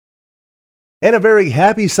And a very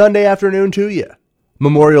happy Sunday afternoon to you.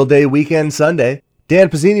 Memorial Day weekend Sunday. Dan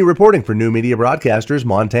Pizzini reporting for New Media Broadcasters,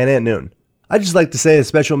 Montana at noon. I'd just like to say a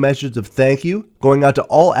special message of thank you going out to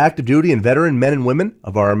all active duty and veteran men and women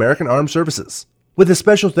of our American Armed Services. With a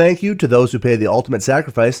special thank you to those who pay the ultimate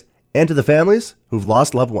sacrifice and to the families who've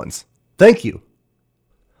lost loved ones. Thank you.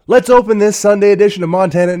 Let's open this Sunday edition of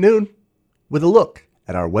Montana at noon with a look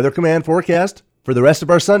at our Weather Command forecast for the rest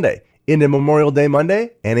of our Sunday into Memorial Day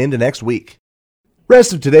Monday and into next week.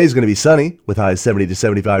 Rest of today is going to be sunny with highs 70 to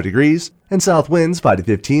 75 degrees and south winds 5 to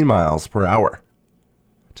 15 miles per hour.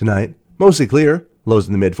 Tonight, mostly clear, lows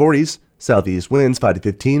in the mid-40s, southeast winds 5 to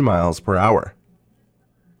 15 miles per hour.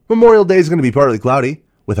 Memorial Day is going to be partly cloudy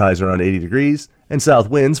with highs around 80 degrees and south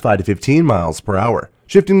winds 5 to 15 miles per hour,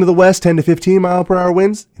 shifting to the west 10 to 15 mile per hour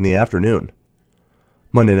winds in the afternoon.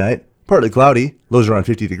 Monday night, partly cloudy, lows around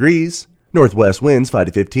 50 degrees, northwest winds 5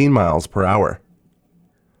 to 15 miles per hour.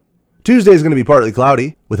 Tuesday is going to be partly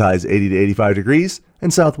cloudy, with highs 80 to 85 degrees,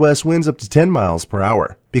 and southwest winds up to 10 miles per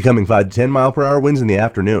hour, becoming 5 to 10 mile per hour winds in the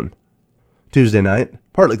afternoon. Tuesday night,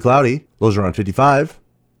 partly cloudy, lows around 55.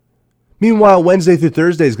 Meanwhile, Wednesday through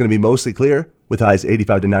Thursday is going to be mostly clear, with highs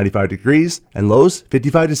 85 to 95 degrees, and lows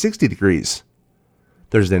 55 to 60 degrees.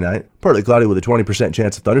 Thursday night, partly cloudy with a 20%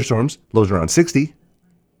 chance of thunderstorms, lows around 60.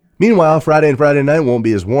 Meanwhile, Friday and Friday night won't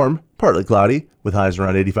be as warm, partly cloudy, with highs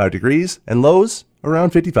around 85 degrees, and lows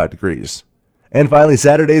around 55 degrees. And finally,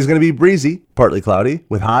 Saturday is going to be breezy, partly cloudy,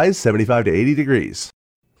 with highs 75 to 80 degrees.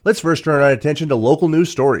 Let's first turn our attention to local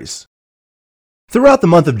news stories. Throughout the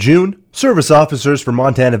month of June, service officers for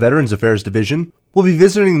Montana Veterans Affairs Division will be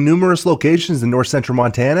visiting numerous locations in north central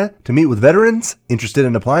Montana to meet with veterans interested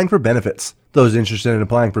in applying for benefits. Those interested in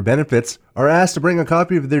applying for benefits are asked to bring a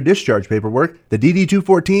copy of their discharge paperwork, the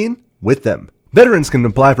DD-214, with them. Veterans can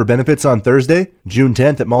apply for benefits on Thursday, June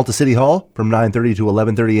 10th at Malta City Hall from 9:30 to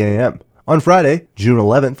 11:30 a.m. On Friday, June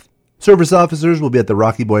 11th, service officers will be at the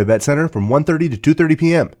Rocky Boy Vet Center from 1:30 to 2:30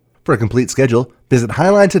 p.m. For a complete schedule, visit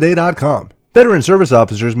HighlineToday.com. Veteran service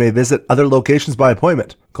officers may visit other locations by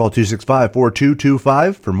appointment. Call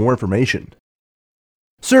 265-4225 for more information.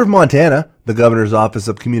 Serve Montana, the Governor's Office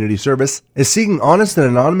of Community Service, is seeking honest and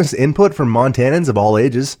anonymous input from Montanans of all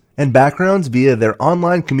ages and backgrounds via their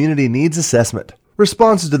online community needs assessment.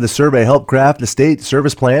 Responses to the survey help craft the state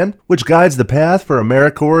service plan, which guides the path for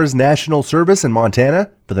AmeriCorps' national service in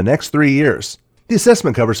Montana for the next 3 years. The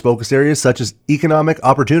assessment covers focus areas such as economic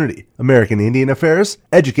opportunity, American Indian affairs,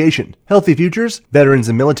 education, healthy futures, veterans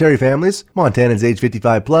and military families, Montanans age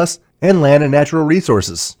 55 plus, and land and natural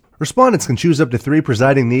resources. Respondents can choose up to 3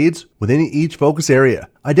 presiding needs within each focus area,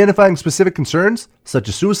 identifying specific concerns such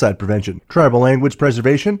as suicide prevention, tribal language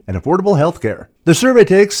preservation, and affordable health care. The survey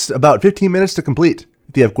takes about 15 minutes to complete.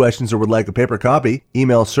 If you have questions or would like a paper copy,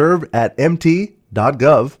 email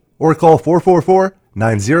serve@mt.gov or call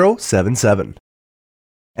 444-9077.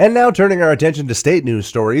 And now turning our attention to state news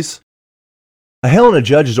stories. A Helena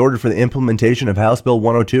judge has ordered for the implementation of House Bill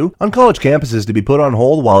 102 on college campuses to be put on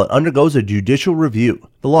hold while it undergoes a judicial review.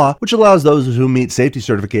 The law, which allows those who meet safety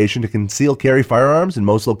certification to conceal carry firearms in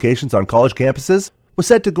most locations on college campuses, was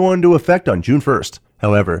set to go into effect on June 1st.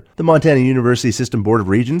 However, the Montana University System Board of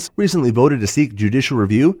Regents recently voted to seek judicial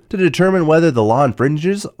review to determine whether the law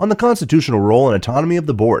infringes on the constitutional role and autonomy of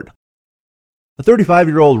the board. A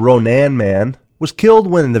 35-year-old Ronan man was killed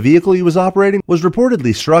when the vehicle he was operating was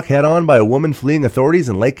reportedly struck head-on by a woman fleeing authorities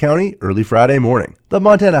in Lake County early Friday morning. The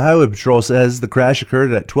Montana Highway Patrol says the crash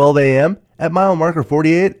occurred at 12 a.m. at mile marker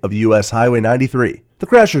 48 of U.S. Highway 93. The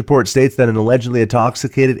crash report states that an allegedly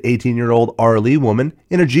intoxicated 18-year-old R. woman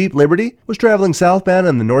in a Jeep Liberty was traveling southbound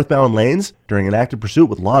in the northbound lanes during an active pursuit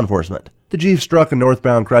with law enforcement. The Jeep struck a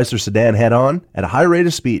northbound Chrysler sedan head-on at a high rate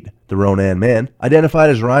of speed. The Ronan man, identified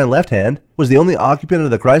as Ryan Lefthand, was the only occupant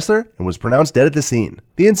of the Chrysler and was pronounced dead at the scene.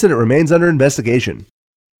 The incident remains under investigation.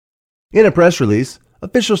 In a press release,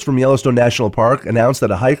 officials from Yellowstone National Park announced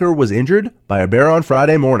that a hiker was injured by a bear on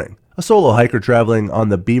Friday morning. A solo hiker traveling on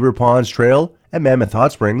the Beaver Ponds Trail at Mammoth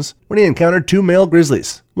Hot Springs when he encountered 2 male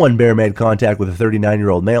grizzlies. One bear made contact with a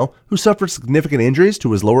 39-year-old male who suffered significant injuries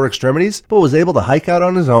to his lower extremities but was able to hike out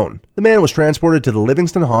on his own. The man was transported to the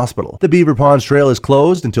Livingston Hospital. The Beaver Ponds Trail is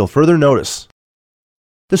closed until further notice.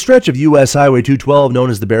 The stretch of U.S. Highway 212 known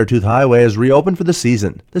as the Beartooth Highway is reopened for the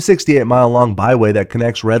season. The 68-mile-long byway that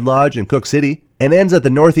connects Red Lodge and Cook City and ends at the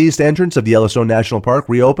northeast entrance of Yellowstone National Park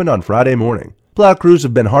reopened on Friday morning. Plow crews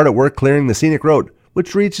have been hard at work clearing the scenic road,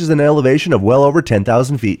 which reaches an elevation of well over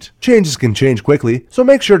 10,000 feet. Changes can change quickly, so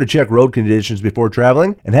make sure to check road conditions before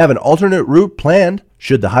traveling and have an alternate route planned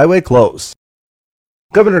should the highway close.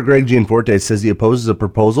 Governor Greg Gianforte says he opposes a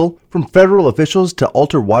proposal from federal officials to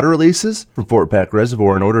alter water releases from Fort Peck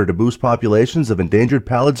Reservoir in order to boost populations of endangered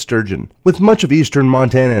pallid sturgeon. With much of eastern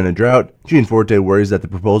Montana in a drought, Gianforte worries that the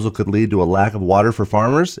proposal could lead to a lack of water for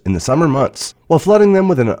farmers in the summer months, while flooding them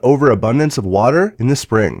with an overabundance of water in the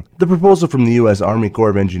spring. The proposal from the U.S. Army Corps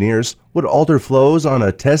of Engineers would alter flows on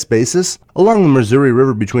a test basis along the Missouri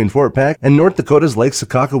River between Fort Peck and North Dakota's Lake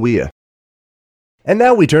Sakakawea. And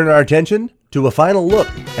now we turn our attention to a final look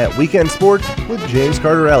at weekend sports with James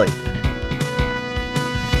Cardarelli.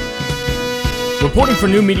 Reporting for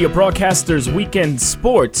New Media Broadcasters Weekend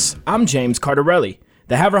Sports, I'm James Cardarelli.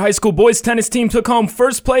 The Havre High School boys tennis team took home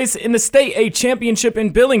first place in the State A Championship in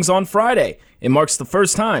Billings on Friday. It marks the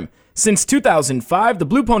first time since 2005 the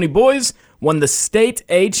Blue Pony boys won the State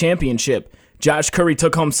A Championship. Josh Curry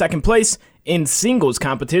took home second place in singles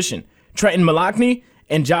competition. Trenton Malachny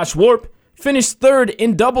and Josh Warp finished third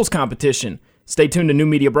in doubles competition. Stay tuned to New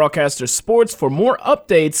Media Broadcasters Sports for more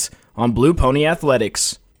updates on Blue Pony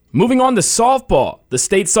Athletics. Moving on to softball. The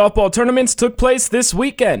state softball tournaments took place this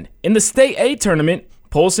weekend. In the State A tournament,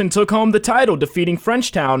 Polson took home the title, defeating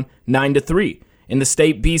Frenchtown 9-3. In the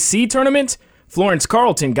State BC tournament, Florence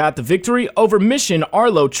Carlton got the victory over Mission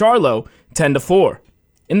Arlo Charlo 10-4.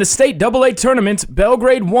 In the State AA tournament,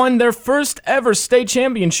 Belgrade won their first ever state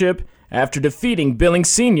championship after defeating Billings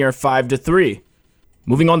Senior 5-3.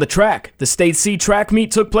 Moving on to track, the State C track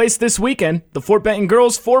meet took place this weekend. The Fort Benton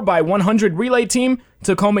girls 4x100 relay team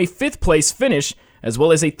took home a 5th place finish, as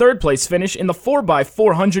well as a 3rd place finish in the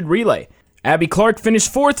 4x400 relay. Abby Clark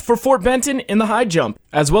finished 4th for Fort Benton in the high jump,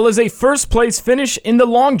 as well as a 1st place finish in the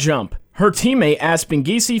long jump. Her teammate Aspen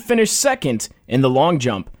Giese finished 2nd in the long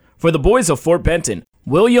jump. For the boys of Fort Benton,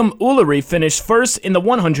 William Ullery finished 1st in the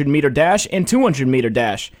 100-meter dash and 200-meter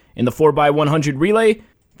dash. In the 4x100 relay,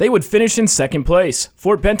 they would finish in 2nd place.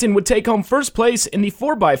 Fort Benton would take home 1st place in the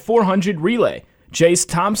 4x400 relay. Chase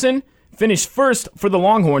Thompson finished 1st for the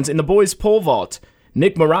Longhorns in the boys' pole vault.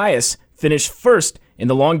 Nick Marias finished 1st in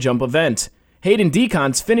the long jump event. Hayden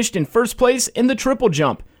Decons finished in 1st place in the triple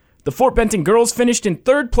jump. The Fort Benton girls finished in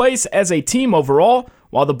 3rd place as a team overall,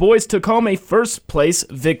 while the boys took home a 1st place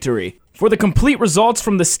victory. For the complete results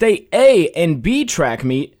from the State A and B track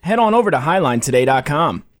meet, head on over to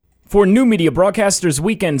HighlineToday.com. For New Media Broadcasters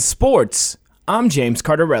Weekend Sports, I'm James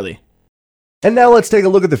Cardarelli. And now let's take a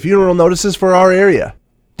look at the funeral notices for our area.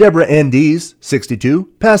 Deborah Ann Dees,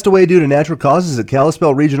 62, passed away due to natural causes at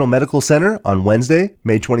Kalispell Regional Medical Center on Wednesday,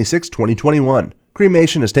 May 26, 2021.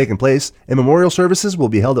 Cremation has taken place, and memorial services will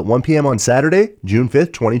be held at 1 p.m. on Saturday, June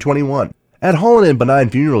 5, 2021. At Holland and Benign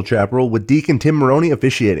Funeral Chapel with Deacon Tim Maroney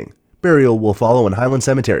officiating. Burial will follow in Highland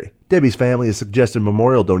Cemetery. Debbie's family has suggested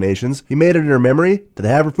memorial donations be made in her memory to the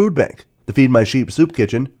Havre Food Bank, the Feed My Sheep Soup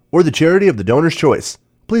Kitchen, or the charity of the Donor's Choice.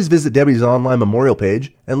 Please visit Debbie's online memorial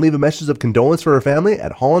page and leave a message of condolence for her family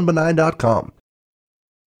at hollandbenign.com.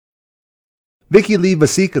 Vicki Lee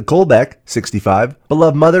Vasika Kolbeck, 65,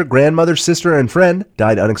 beloved mother, grandmother, sister, and friend,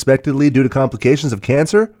 died unexpectedly due to complications of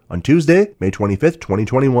cancer on Tuesday, May 25,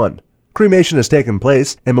 2021. Cremation has taken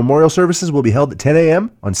place, and memorial services will be held at 10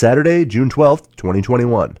 a.m. on Saturday, June 12,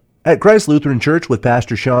 2021. At Christ Lutheran Church with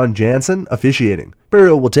Pastor Sean Jansen officiating.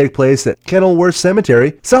 Burial will take place at Kenilworth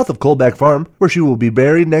Cemetery, south of Kolbeck Farm, where she will be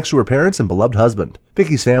buried next to her parents and beloved husband.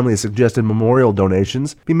 Vicky's family has suggested memorial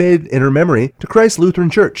donations be made in her memory to Christ Lutheran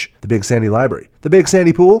Church, the Big Sandy Library, the Big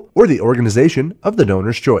Sandy Pool, or the organization of the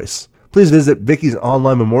Donor's Choice. Please visit Vicky's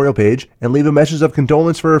online memorial page and leave a message of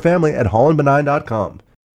condolence for her family at hollandbenign.com.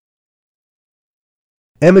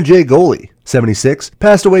 Emma J. Goley, 76,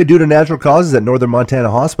 passed away due to natural causes at Northern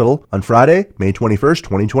Montana Hospital on Friday, May 21,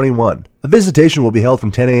 2021. A visitation will be held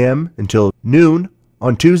from 10 a.m. until noon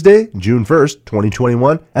on Tuesday, June 1,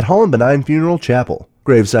 2021, at Holland Benign Funeral Chapel.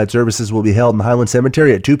 Graveside services will be held in Highland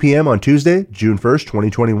Cemetery at 2 p.m. on Tuesday, June 1,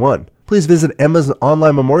 2021. Please visit Emma's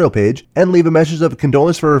online memorial page and leave a message of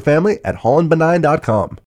condolence for her family at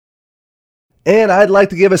hollandbenign.com. And I'd like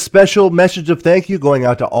to give a special message of thank you going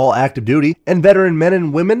out to all active duty and veteran men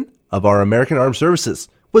and women of our American Armed Services,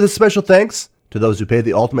 with a special thanks to those who paid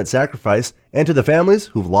the ultimate sacrifice and to the families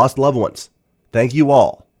who've lost loved ones. Thank you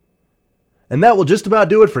all. And that will just about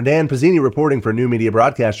do it for Dan Pizzini reporting for New Media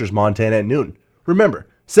Broadcasters Montana at noon. Remember,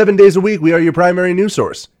 7 days a week we are your primary news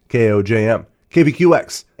source, KOJM,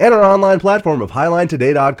 KPQX, and our online platform of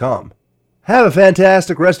HighlineToday.com. Have a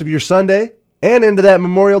fantastic rest of your Sunday, and into that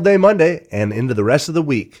Memorial Day Monday, and into the rest of the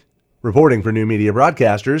week. Reporting for New Media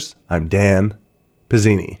Broadcasters, I'm Dan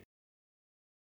Pizzini.